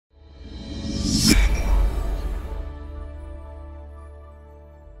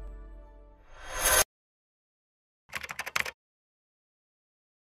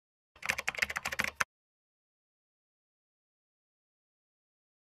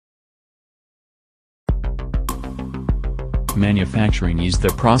Manufacturing is the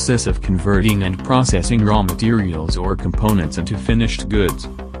process of converting and processing raw materials or components into finished goods.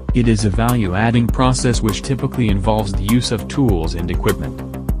 It is a value-adding process which typically involves the use of tools and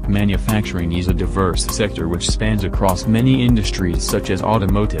equipment. Manufacturing is a diverse sector which spans across many industries such as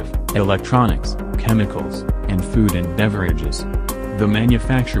automotive, electronics, chemicals, and food and beverages. The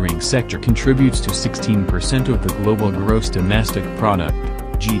manufacturing sector contributes to 16% of the global gross domestic product,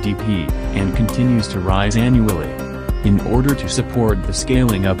 GDP, and continues to rise annually. In order to support the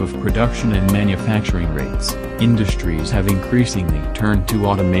scaling up of production and manufacturing rates, industries have increasingly turned to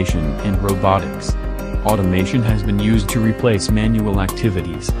automation and robotics. Automation has been used to replace manual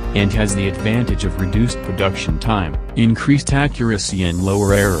activities, and has the advantage of reduced production time, increased accuracy and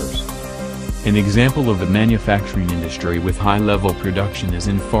lower errors. An example of the manufacturing industry with high-level production is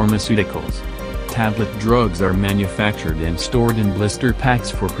in pharmaceuticals. Tablet drugs are manufactured and stored in blister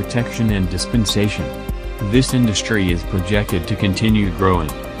packs for protection and dispensation. This industry is projected to continue growing,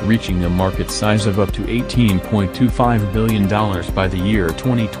 reaching a market size of up to $18.25 billion by the year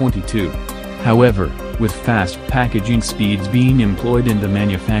 2022. However, with fast packaging speeds being employed in the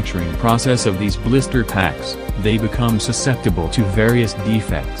manufacturing process of these blister packs, they become susceptible to various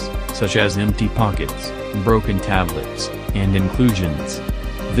defects, such as empty pockets, broken tablets, and inclusions.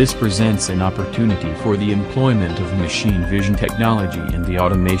 This presents an opportunity for the employment of machine vision technology and the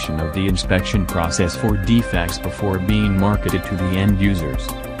automation of the inspection process for defects before being marketed to the end users.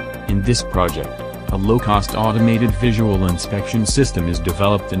 In this project, a low-cost automated visual inspection system is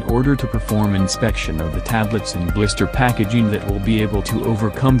developed in order to perform inspection of the tablets and blister packaging that will be able to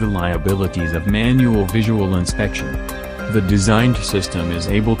overcome the liabilities of manual visual inspection. The designed system is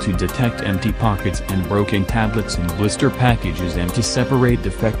able to detect empty pockets and broken tablets in blister packages and to separate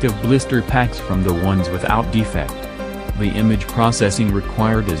defective blister packs from the ones without defect. The image processing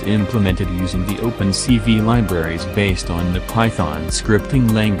required is implemented using the OpenCV libraries based on the Python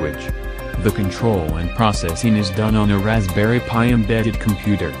scripting language. The control and processing is done on a Raspberry Pi embedded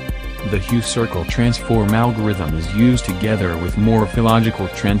computer. The hue circle transform algorithm is used together with morphological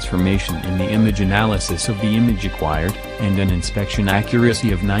transformation in the image analysis of the image acquired, and an inspection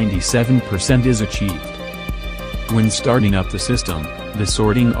accuracy of 97% is achieved. When starting up the system, the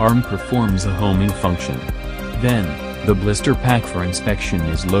sorting arm performs a homing function. Then, the blister pack for inspection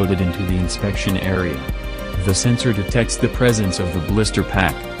is loaded into the inspection area. The sensor detects the presence of the blister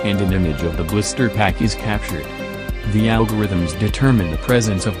pack, and an image of the blister pack is captured. The algorithms determine the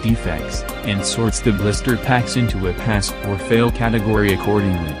presence of defects, and sorts the blister packs into a pass or fail category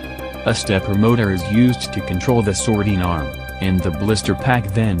accordingly. A stepper motor is used to control the sorting arm, and the blister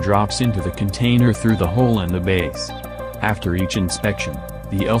pack then drops into the container through the hole in the base. After each inspection,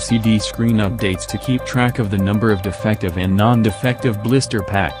 the LCD screen updates to keep track of the number of defective and non-defective blister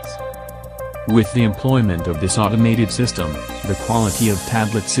packs. With the employment of this automated system, the quality of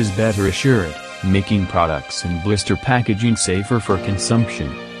tablets is better assured, making products and blister packaging safer for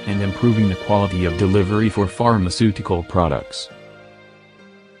consumption, and improving the quality of delivery for pharmaceutical products.